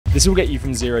This will get you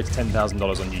from $0 to $10,000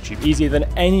 on YouTube easier than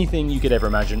anything you could ever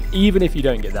imagine, even if you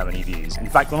don't get that many views. In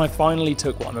fact, when I finally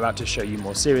took what I'm about to show you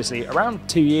more seriously, around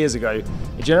 2 years ago,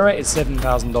 it generated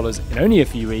 $7,000 in only a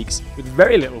few weeks with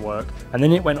very little work, and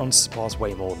then it went on to surpass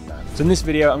way more than that. So in this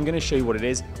video, I'm going to show you what it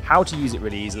is, how to use it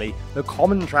really easily, the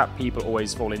common trap people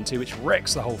always fall into, which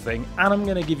wrecks the whole thing, and I'm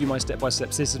going to give you my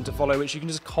step-by-step system to follow, which you can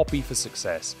just copy for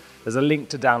success. There's a link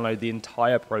to download the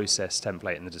entire process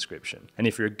template in the description. And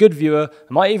if you're a good viewer,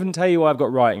 I might even tell you I've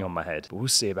got writing on my head, but we'll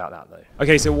see about that though.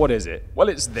 Okay, so what is it? Well,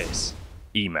 it's this.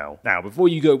 Email. Now, before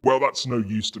you go, well, that's no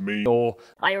use to me, or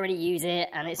I already use it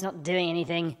and it's not doing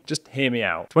anything, just hear me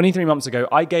out. 23 months ago,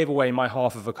 I gave away my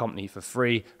half of a company for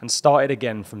free and started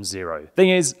again from zero. Thing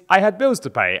is, I had bills to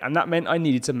pay, and that meant I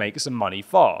needed to make some money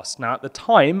fast. Now, at the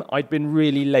time, I'd been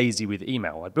really lazy with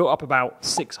email. I'd built up about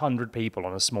 600 people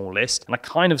on a small list, and I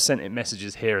kind of sent it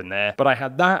messages here and there, but I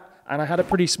had that, and I had a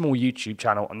pretty small YouTube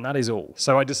channel, and that is all.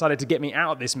 So I decided to get me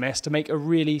out of this mess to make a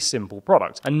really simple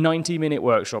product, a 90-minute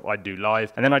workshop I'd do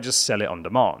live, and then I'd just sell it on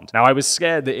demand. Now, I was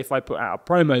scared that if I put out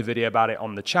a promo video about it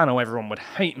on the channel, everyone would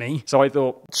hate me, so I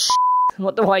thought,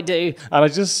 what do I do? and I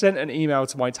just sent an email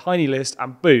to my tiny list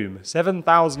and boom,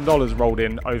 $7,000 rolled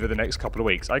in over the next couple of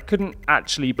weeks. I couldn't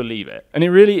actually believe it. And it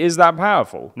really is that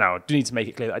powerful. Now, I do need to make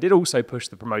it clear that I did also push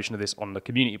the promotion of this on the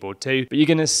community board too, but you're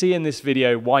gonna see in this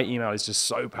video why email is just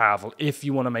so powerful if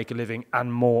you wanna make a living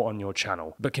and more on your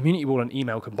channel. But community board and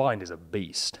email combined is a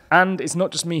beast. And it's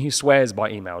not just me who swears by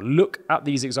email. Look at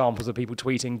these examples of people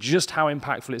tweeting just how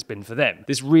impactful it's been for them.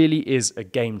 This really is a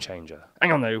game changer.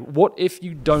 Hang on though, what if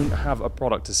you don't have a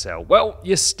product to sell? Well,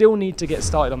 you still need to get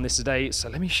started on this today, so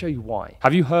let me show you why.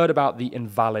 Have you heard about the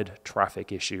invalid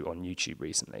traffic issue on YouTube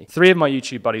recently? 3 of my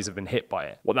YouTube buddies have been hit by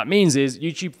it. What that means is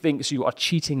YouTube thinks you are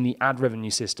cheating the ad revenue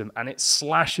system and it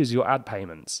slashes your ad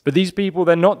payments. But these people,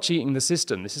 they're not cheating the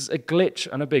system. This is a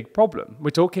glitch and a big problem.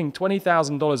 We're talking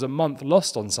 $20,000 a month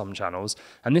lost on some channels,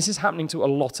 and this is happening to a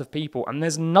lot of people, and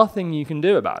there's nothing you can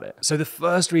do about it. So the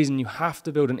first reason you have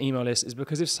to build an email list is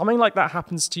because if something like that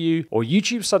happens to you, or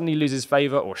YouTube suddenly loses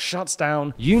favor or shuts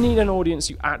down, you need an audience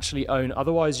you actually own,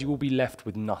 otherwise you will be left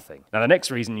with nothing. Now, the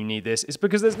next reason you need this is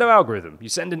because there's no algorithm. You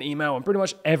send an email and pretty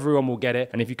much everyone will get it,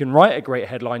 and if you can write a great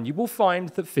headline, you will find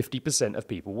that 50% of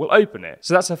people will open it.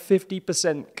 So that's a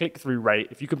 50% click-through rate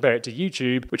if you compare it to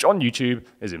YouTube, which on YouTube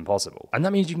is impossible. And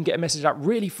that means you can get a message out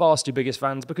really fast to your biggest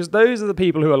fans because those are the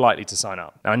people who are likely to sign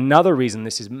up. Now, another reason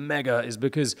this is mega is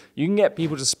because you can get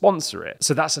people to sponsor it.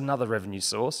 So that's another revenue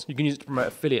source. You can use it to promote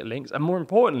affiliate links, and more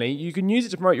importantly, you can use it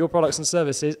to promote your products and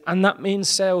services, and that means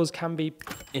sales can be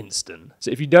instant.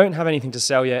 So if you don't have anything to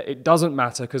sell yet, it doesn't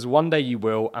matter because one day you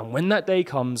will, and when that day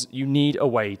comes, you need a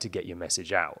way to get your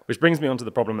message out. Which brings me on to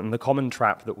the problem and the common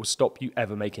trap that will stop you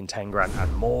ever making 10 grand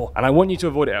and more, and I want you to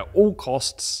avoid it at all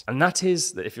costs, and that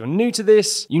is that if you're new to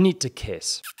this, you need to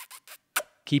kiss.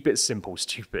 Keep it simple,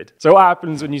 stupid. So what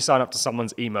happens when you sign up to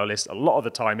someone's email list a lot of the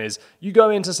time is you go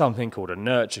into something called a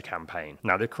nurture campaign.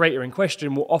 Now, the creator in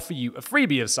question will offer you a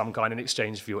freebie of some kind in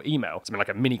exchange for your email, something like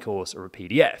a mini course or a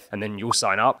PDF. And then you'll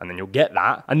sign up and then you'll get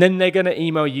that. And then they're gonna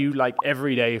email you like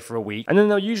every day for a week. And then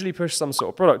they'll usually push some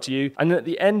sort of product to you. And then at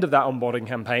the end of that onboarding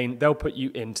campaign, they'll put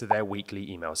you into their weekly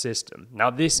email system. Now,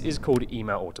 this is called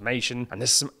email automation. And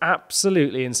there's some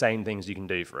absolutely insane things you can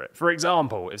do for it. For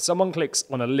example, if someone clicks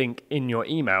on a link in your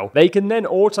email, they can then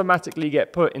automatically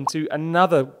get put into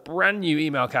another brand new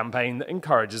email campaign that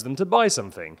encourages them to buy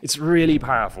something. It's really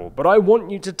powerful, but I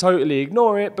want you to totally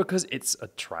ignore it because it's a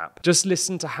trap. Just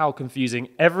listen to how confusing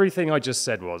everything I just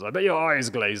said was. I bet your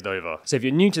eyes glazed over. So if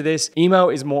you're new to this, email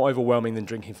is more overwhelming than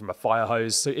drinking from a fire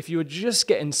hose. So if you are just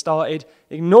getting started,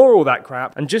 ignore all that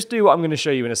crap and just do what I'm going to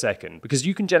show you in a second, because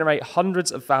you can generate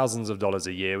hundreds of thousands of dollars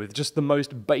a year with just the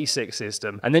most basic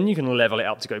system, and then you can level it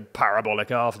up to go parabolic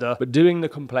after. But doing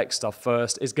the complex stuff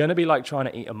first is going to be like trying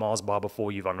to eat a Mars bar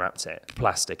before you've unwrapped it.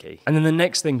 Plasticky. And then the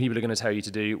next thing people are going to tell you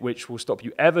to do, which will stop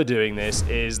you ever doing this,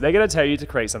 is they're going to tell you to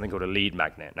create something called a lead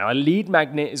magnet. Now, a lead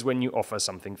magnet is when you offer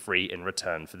something free in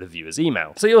return for the viewer's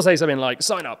email. So you'll say something like,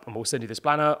 sign up and we'll send you this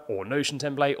planner or Notion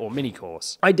template or mini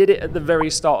course. I did it at the very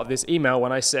start of this email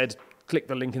when I said, click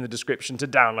the link in the description to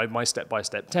download my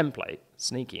step-by-step template.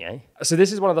 Sneaky, eh? So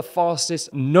this is one of the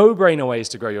fastest, no-brainer ways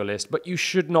to grow your list, but you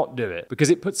should not do it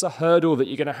because it puts a hurdle that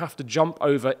you're going to have to jump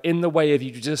over in the way of you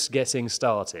just getting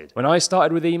started. When I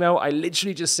started with email, I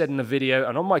literally just said in a video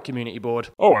and on my community board,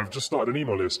 oh, I've just started an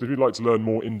email list. If you'd like to learn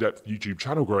more in-depth YouTube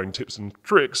channel growing tips and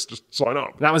tricks, just sign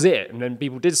up. And that was it. And then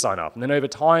people did sign up. And then over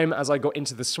time, as I got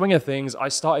into the swing of things, I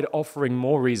started offering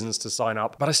more reasons to sign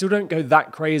up, but I still don't go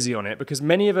that crazy on it because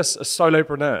many of us are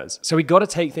solopreneurs. So we got to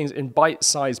take things in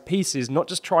bite-sized pieces, not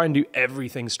just try and do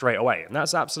everything straight away. And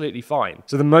that's absolutely fine.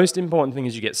 So the most important thing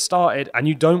is you get started and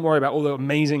you don't worry about all the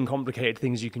amazing, complicated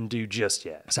things you can do just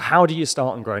yet. So how do you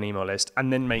start and grow an email list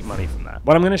and then make money from that?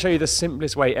 Well, I'm going to show you the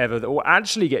simplest way ever that will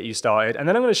actually get you started. And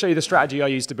then I'm going to show you the strategy I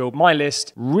use to build my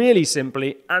list really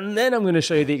simply. And then I'm going to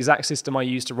show you the exact system I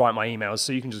use to write my emails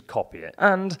so you can just copy it.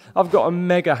 And I've got a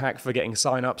mega hack for getting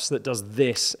signups that does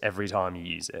this every time you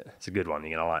use it. It's a good one.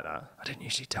 You're going to like that. I don't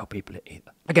usually tell people it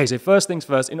either. Okay, so first things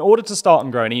first, in order to start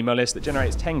and grow an email list that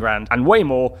generates 10 grand and way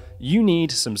more, you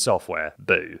need some software.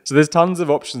 Boo. So there's tons of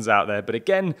options out there, but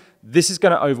again, this is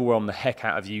going to overwhelm the heck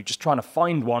out of you just trying to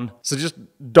find one. So just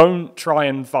don't try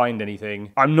and find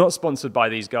anything. I'm not sponsored by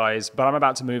these guys, but I'm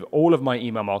about to move all of my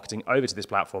email marketing over to this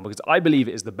platform because I believe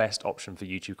it is the best option for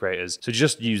YouTube creators. So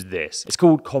just use this. It's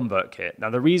called ConvertKit. Now,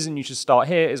 the reason you should start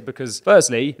here is because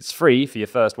firstly, it's free for your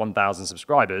first 1,000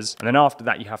 subscribers. And then after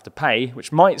that, you have to pay,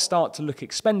 which might start to look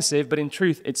expensive, but in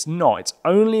truth, it's not. It's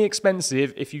only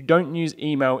expensive if you don't use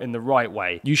email in the right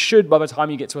way. You should, by the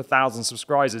time you get to 1,000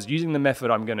 subscribers, using the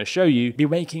method I'm going to show you, be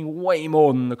making way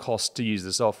more than the cost to use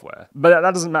the software. But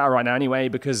that doesn't matter right now anyway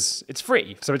because it's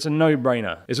free, so it's a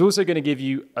no-brainer. It's also going to give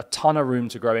you a ton of room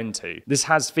to grow into. This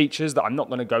has features that I'm not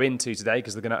going to go into today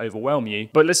because they're going to overwhelm you,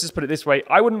 but let's just put it this way,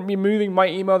 I wouldn't be moving my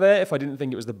email there if I didn't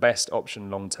think it was the best option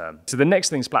long-term. So the next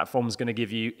thing this platform is going to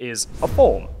give you is a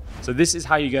form. So this is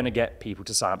how you're going to get people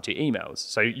to sign up to your emails.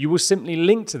 So you will simply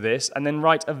link to this and then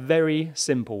write a very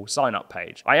simple sign-up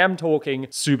page. I am talking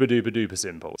super duper duper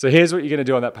simple. So here's what you're going to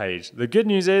do on that page. The good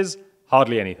news is,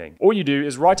 hardly anything. All you do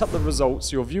is write up the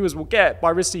results your viewers will get by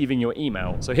receiving your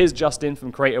email. So here's Justin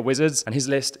from Creator Wizards, and his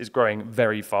list is growing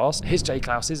very fast. Here's Jay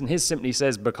Klaus's, and his simply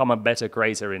says, become a better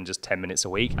creator in just 10 minutes a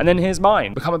week. And then here's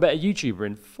mine, become a better YouTuber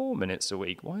in 4 minutes a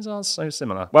week. Why is ours so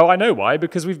similar? Well, I know why,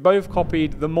 because we've both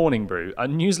copied The Morning Brew, a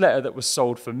newsletter that was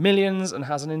sold for millions and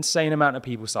has an insane amount of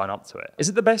people sign up to it. Is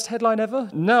it the best headline ever?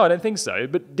 No, I don't think so,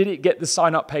 but did it get the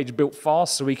sign up page built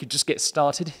fast so we could just get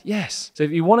started? Yes. So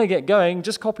if you want to get going,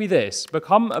 just copy this.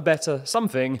 Become a better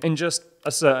something in just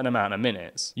a certain amount of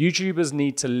minutes. YouTubers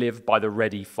need to live by the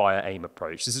ready, fire, aim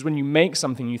approach. This is when you make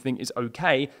something you think is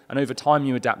okay, and over time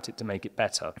you adapt it to make it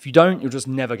better. If you don't, you'll just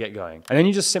never get going. And then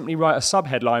you just simply write a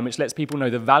subheadline which lets people know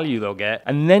the value they'll get.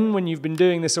 And then when you've been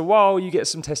doing this a while, you get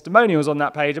some testimonials on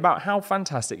that page about how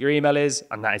fantastic your email is,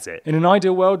 and that is it. In an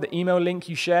ideal world, the email link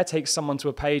you share takes someone to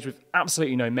a page with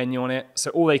absolutely no menu on it,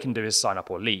 so all they can do is sign up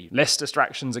or leave. Less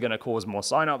distractions are going to cause more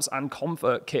signups, and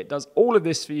ConvertKit does all of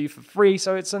this for you for free,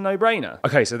 so it's a no-brainer.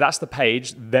 Okay, so that's the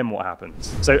page, then what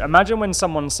happens? So imagine when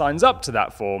someone signs up to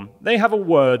that form, they have a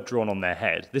word drawn on their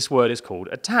head. This word is called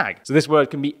a tag. So this word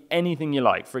can be anything you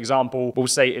like. For example, we'll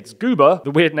say it's Goober,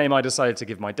 the weird name I decided to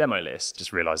give my demo list.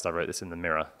 Just realized I wrote this in the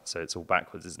mirror, so it's all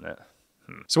backwards, isn't it?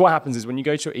 So what happens is when you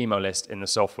go to your email list in the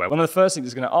software, one of the first things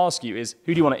it's going to ask you is,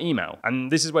 who do you want to email? And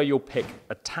this is where you'll pick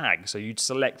a tag. So you'd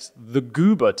select the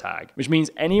Goober tag, which means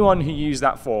anyone who used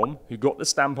that form, who got the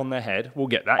stamp on their head, will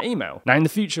get that email. Now in the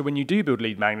future, when you do build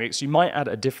lead magnets, you might add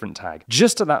a different tag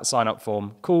just to that sign up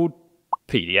form called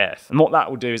PDF. And what that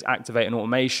will do is activate an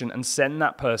automation and send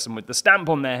that person with the stamp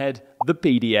on their head the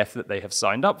PDF that they have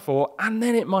signed up for, and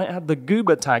then it might add the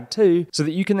Goober tag too, so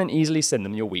that you can then easily send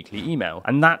them your weekly email.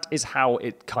 And that is how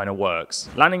it kind of works.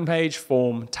 Landing page,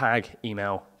 form, tag,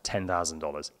 email,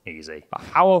 $10,000. Easy. But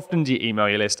how often do you email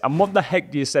your list? And what the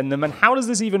heck do you send them? And how does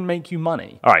this even make you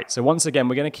money? All right, so once again,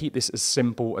 we're going to keep this as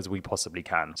simple as we possibly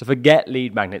can. So forget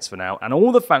lead magnets for now and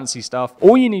all the fancy stuff.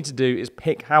 All you need to do is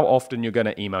pick how often you're going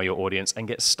to email your audience and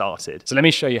get started. So let me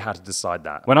show you how to decide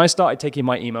that. When I started taking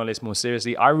my email list more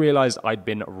seriously, I realized I'd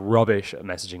been rubbish at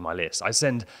messaging my list. I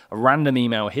send a random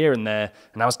email here and there,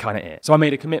 and that was kind of it. So I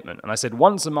made a commitment, and I said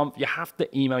once a month, you have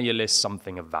to email your list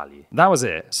something of value. That was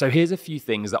it. So here's a few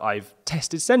things that I've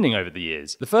tested sending over the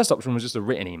years. The first option was just a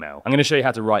written email. I'm going to show you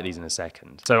how to write these in a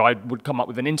second. So I would come up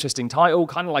with an interesting title,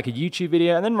 kind of like a YouTube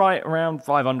video, and then write around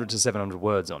 500 to 700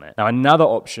 words on it. Now, another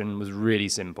option was really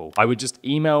simple. I would just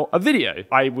email a video.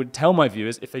 I would tell my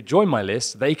viewers if they join my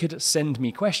list, they could send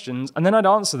me questions, and then I'd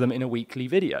answer them in a weekly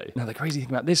video. Now, the crazy thing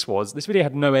about this was, this video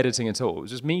had no editing at all. It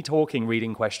was just me talking,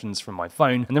 reading questions from my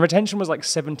phone, and the retention was like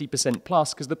 70%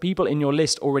 plus because the people in your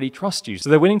list already trust you. So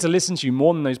they're willing to listen to you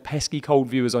more than those pesky cold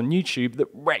viewers on YouTube that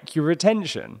wreck your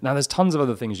retention. Now, there's tons of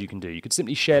other things you can do. You could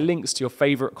simply share links to your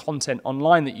favorite content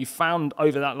online that you found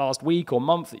over that last week or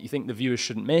month that you think the viewers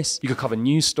shouldn't miss. You could cover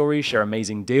news stories, share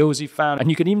amazing deals you found, and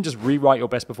you could even just rewrite your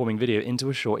best performing video into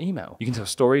a short email. You can tell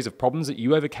stories of problems that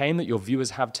you overcame that your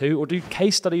viewers have too, or do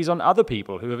case studies on other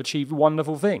people who have achieved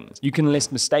wonderful things. You can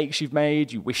list mistakes you've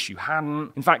made, you wish you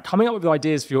hadn't. In fact, coming up with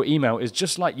ideas for your email is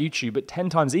just like YouTube, but 10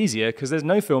 times easier because there's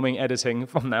no filming, editing,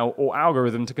 thumbnail, or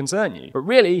algorithm to concern you. But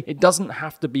really, it doesn't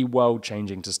have to be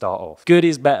world-changing to start off. Good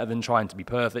is better than trying to be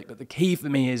perfect, but the key for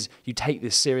me is you take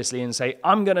this seriously and say,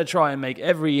 I'm gonna try and make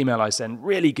every email I send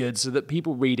really good so that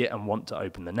people read it and want to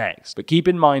open the next. But keep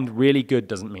in mind, really good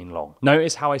doesn't mean long.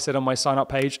 Notice how I said on my sign-up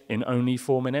page, in only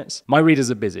 4 minutes? My readers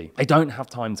are busy. They don't have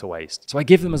time to waste. So I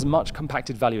give them as much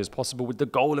compacted value as possible with the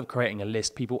goal of creating a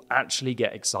list people actually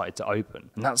get excited to open.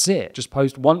 And that's it. Just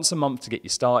post once a month to get you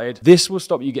started. This will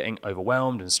stop you getting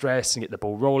overwhelmed and stressed and get the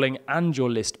ball rolling and your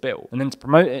list built. And then to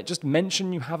promote it, just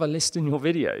mention you have a list in your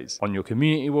videos, on your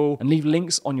community wall, and leave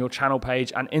links on your channel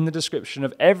page and in the description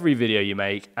of every video you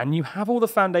make, and you have all the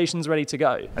foundations ready to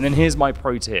go. And then here's my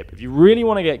pro tip. If you really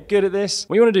want to get good at this,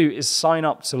 what you want to do is sign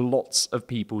up to lots of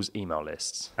people's email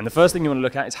lists. And the first thing you want to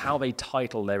look at is how they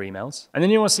title their emails. And then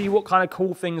you want to see what kind of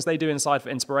cool things they do inside for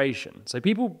inspiration. So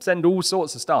people send all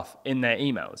sorts of stuff in their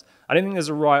emails. I don't think there's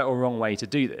a right or wrong way to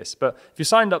do this, but if you're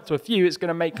signed up to a few, it's going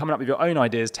to make coming up with your own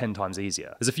ideas 10 times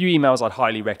easier. There's a few emails I'd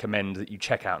highly recommend that you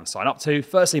check out and sign up to.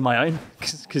 Firstly, my own,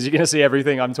 because you're going to see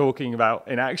everything I'm talking about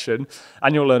in action,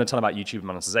 and you'll learn a ton about YouTube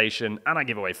monetization, and I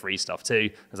give away free stuff too.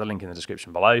 There's a link in the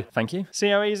description below. Thank you. See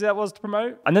how easy that was to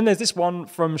promote? And then there's this one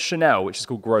from Chanel, which is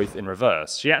called Growth in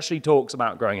Reverse. She actually talks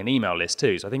about growing an email list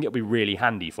too, so I think it'll be really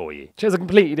handy for you. She has a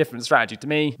completely different strategy to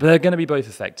me, but they're going to be both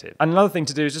effective. And another thing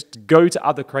to do is just go to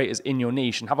other creators in your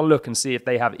niche and have a look and see if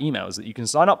they have emails that you can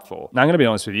sign up for. Now, I'm going to be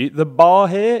honest with you, the bar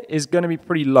here is going to be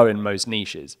pretty low in most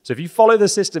niches. So if you follow the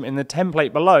system in the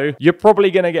template below, you're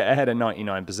probably going to get ahead of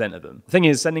 99% of them. The thing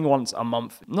is, sending once a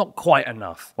month, not quite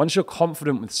enough. Once you're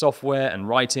confident with software and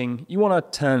writing, you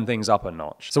want to turn things up a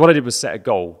notch. So what I did was set a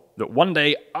goal that one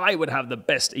day I would have the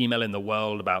best email in the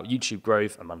world about YouTube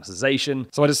growth and monetization.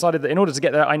 So I decided that in order to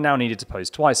get there, I now needed to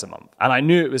post twice a month. And I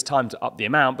knew it was time to up the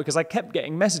amount because I kept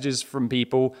getting messages from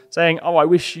people saying, oh, I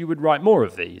wish you would write more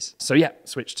of these. So yeah,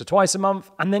 switched to twice a month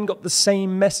and then got the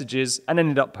same messages and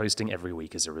ended up posting every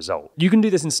week as a result. You can do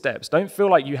this in steps. Don't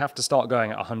feel like you have to start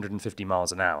going at 150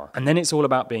 miles an hour. And then it's all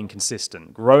about being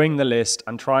consistent, growing the list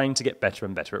and trying to get better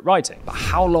and better at writing. But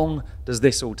how long does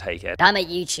this all take, Ed? I'm a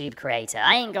YouTube creator.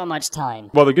 I ain't got much time.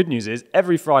 Well, the good news is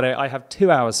every Friday I have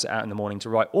 2 hours set out in the morning to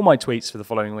write all my tweets for the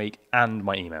following week and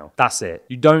my email. That's it.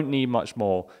 You don't need much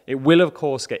more. It will, of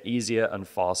course, get easier and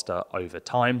faster over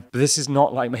time, but this is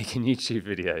not like making YouTube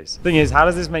videos. The thing is, how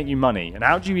does this make you money? And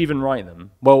how do you even write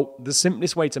them? Well, the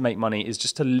simplest way to make money is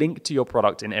just to link to your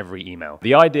product in every email.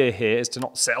 The idea here is to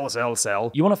not sell, sell,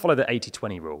 sell. You want to follow the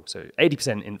 80-20 rule. So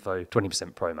 80% info,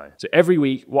 20% promo. So every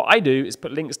week, what I do is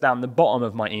put links down the bottom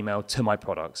of my email to my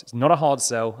products. It's not a hard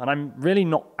sell, and I'm really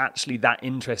not actually that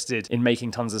interested in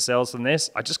making tons of sales from this.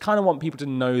 I just kind of want people to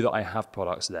know that I have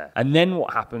products there. And then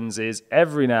what happens is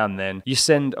every now and then you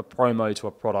send a promo to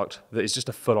a product that is just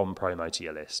a full-on promo to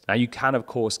your list. Now you can of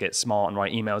course get smart and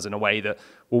write emails in a way that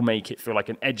will make it feel like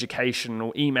an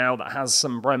educational email that has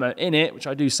some promo in it, which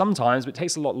I do sometimes, but it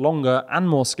takes a lot longer and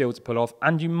more skill to pull off,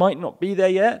 and you might not be there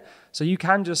yet. So you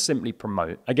can just simply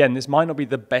promote. Again, this might not be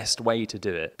the best way to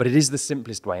do it, but it is the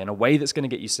simplest way and a way that's going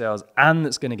to get you sales and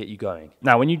that's going to get you going.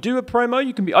 Now, when you do a promo,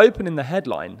 you can be open in the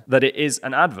headline that it is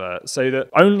an advert so that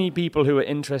only people who are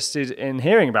interested in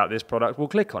hearing about this product will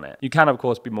click on it. You can, of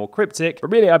course, be more cryptic,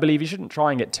 but really, I believe you shouldn't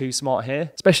try and get too smart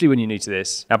here, especially when you're new to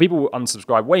this. Now, people will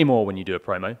unsubscribe way more when you do a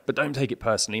promo, but don't take it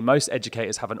personally. Most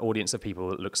educators have an audience of people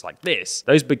that looks like this.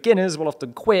 Those beginners will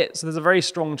often quit, so there's a very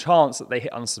strong chance that they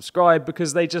hit unsubscribe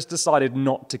because they just decided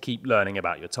not to keep learning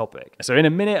about your topic. So in a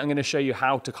minute, I'm going to show you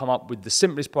how to come up with the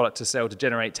simplest product to sell to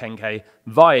generate 10K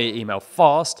via email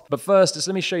fast. But first, just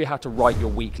let me show you how to write your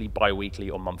weekly, bi-weekly,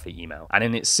 or monthly email. And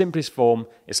in its simplest form,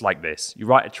 it's like this. You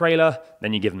write a trailer,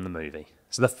 then you give them the movie.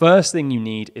 So the first thing you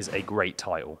need is a great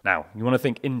title. Now, you want to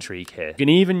think intrigue here. You can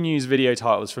even use video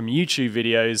titles from YouTube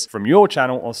videos from your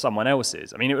channel or someone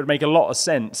else's. I mean, it would make a lot of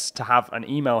sense to have an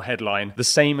email headline the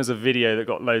same as a video that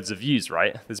got loads of views,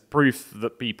 right? There's proof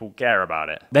that people care about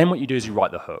it. Then what you do is you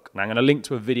write the hook. Now, I'm going to link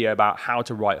to a video about how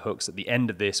to write hooks at the end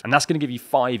of this, and that's going to give you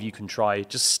 5 you can try.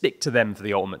 Just stick to them for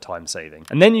the ultimate time saving.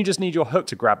 And then you just need your hook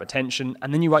to grab attention,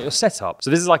 and then you write your setup. So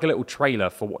this is like a little trailer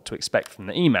for what to expect from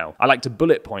the email. I like to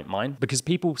bullet point mine because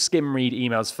people skim read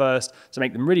emails first to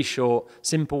make them really short,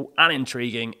 simple, and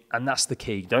intriguing, and that's the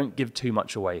key. Don't give too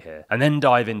much away here. And then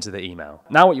dive into the email.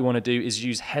 Now what you want to do is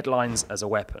use headlines as a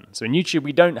weapon. So in YouTube,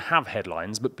 we don't have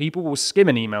headlines, but people will skim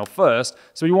an email first,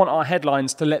 so we want our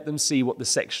headlines to let them see what the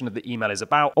section of the email is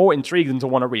about or intrigue them to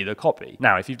want to read the copy.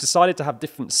 Now, if you've decided to have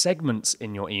different segments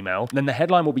in your email, then the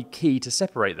headline will be key to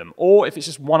separate them. Or if it's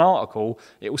just one article,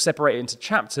 it will separate it into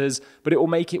chapters, but it will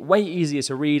make it way easier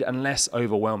to read and less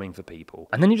overwhelming for people. people.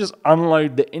 And then you just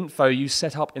unload the info you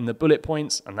set up in the bullet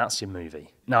points, and that's your movie.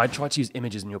 Now, I try to use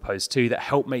images in your posts too that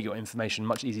help make your information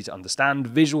much easier to understand.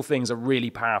 Visual things are really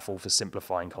powerful for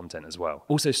simplifying content as well.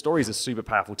 Also, stories are super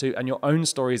powerful too, and your own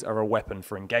stories are a weapon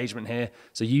for engagement here,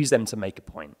 so use them to make a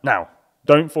point. Now,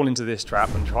 don't fall into this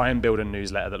trap and try and build a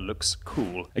newsletter that looks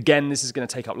cool. Again, this is going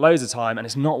to take up loads of time and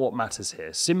it's not what matters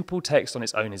here. Simple text on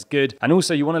its own is good. And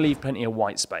also you want to leave plenty of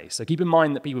white space. So keep in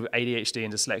mind that people with ADHD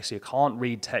and dyslexia can't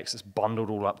read text that's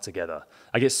bundled all up together.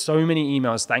 I get so many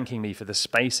emails thanking me for the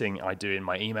spacing I do in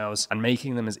my emails and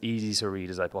making them as easy to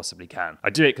read as I possibly can. I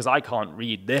do it because I can't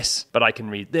read this, but I can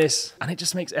read this, and it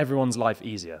just makes everyone's life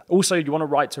easier. Also, you want to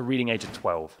write to a reading age of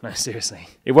 12. No, seriously.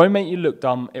 It won't make you look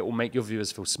dumb, it will make your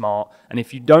viewers feel smart. And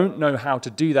if you don't know how to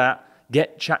do that,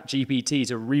 get ChatGPT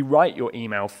to rewrite your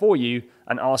email for you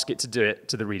and ask it to do it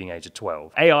to the reading age of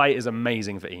 12. AI is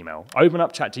amazing for email. Open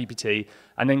up ChatGPT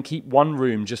and then keep one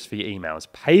room just for your emails.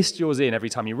 Paste yours in every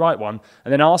time you write one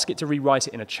and then ask it to rewrite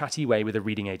it in a chatty way with a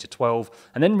reading age of 12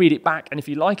 and then read it back, and if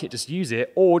you like it, just use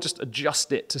it or just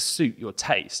adjust it to suit your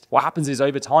taste. What happens is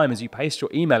over time, as you paste your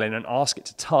email in and ask it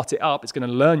to tart it up, it's going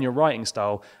to learn your writing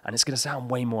style and it's going to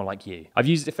sound way more like you. I've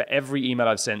used it for every email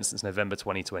I've sent since November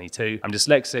 2022. I'm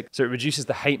dyslexic, so it reduces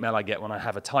the hate mail I get when I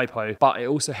have a typo, but it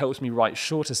also helps me write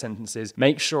shorter sentences,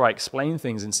 make sure I explain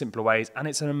things in simpler ways, and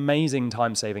it's an amazing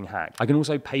time-saving hack. I can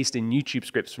also paste in YouTube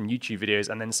scripts from YouTube videos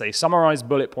and then say summarize,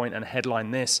 bullet point, and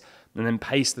headline this, and then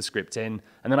paste the script in,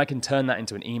 and then I can turn that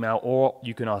into an email, or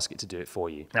you can ask it to do it for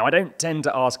you. Now, I don't tend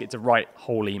to ask it to write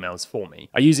whole emails for me.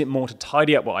 I use it more to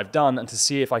tidy up what I've done and to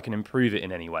see if I can improve it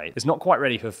in any way. It's not quite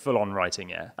ready for full-on writing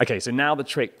yet. Okay, so now the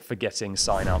trick for getting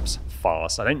signups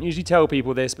fast. I don't usually tell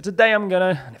people this, but today I'm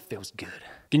gonna, and it feels good.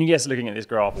 Can you guess, looking at this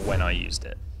graph, when I used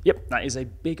it? Yep, that is a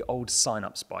big old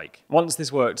sign-up spike. Once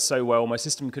this worked so well, my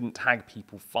system couldn't tag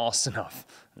people fast enough,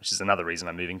 which is another reason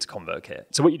I'm moving to ConvertKit.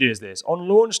 So what you do is this. On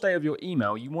launch day of your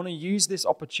email, you want to use this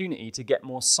opportunity to get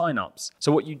more signups.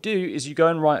 So what you do is you go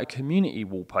and write a community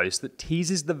wall post that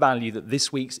teases the value that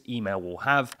this week's email will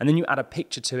have, and then you add a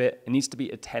picture to it. It needs to be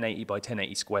a 1080 by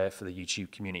 1080 square for the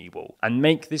YouTube community wall. And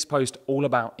make this post all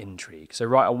about intrigue. So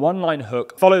write a one-line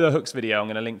hook, follow the hooks video, I'm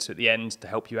going to link to at the end to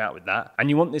help you out with that.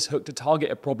 And you want this hook to target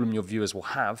a problem your viewers will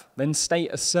have, then state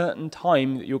a certain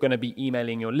time that you're going to be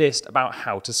emailing your list about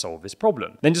how to solve this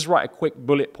problem. Then just write a quick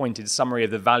bullet pointed summary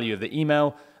of the value of the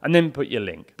email, and then put your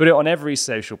link. Put it on every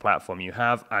social platform you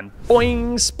have, and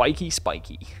boing, spiky,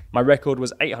 spiky. My record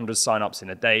was 800 signups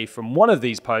in a day from one of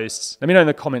these posts. Let me know in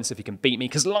the comments if you can beat me,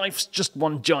 because life's just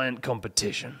one giant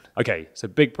competition. Okay, so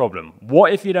big problem.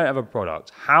 What if you don't have a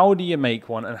product? How do you make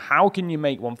one, and how can you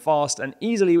make one fast and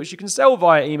easily, which you can sell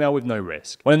via email with no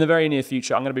risk? Well, in the very near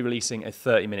future, I'm going to be releasing a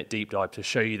 30-minute deep dive to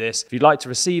show you this. If you'd like to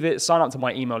receive it, sign up to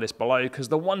my email list below, because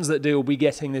the ones that do will be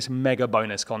getting this mega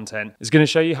bonus content. It's going to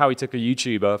show you how we took a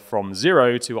YouTuber from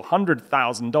 $0 to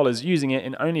 $100,000 using it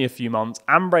in only a few months,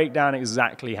 and break down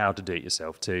exactly how to do it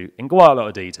yourself too, in quite a lot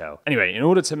of detail. Anyway, in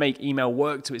order to make email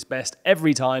work to its best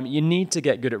every time, you need to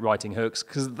get good at writing hooks,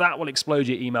 because that will explode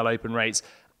your email open rates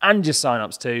and your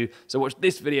signups too. So watch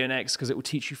this video next, because it will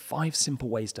teach you 5 simple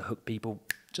ways to hook people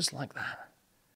just like that.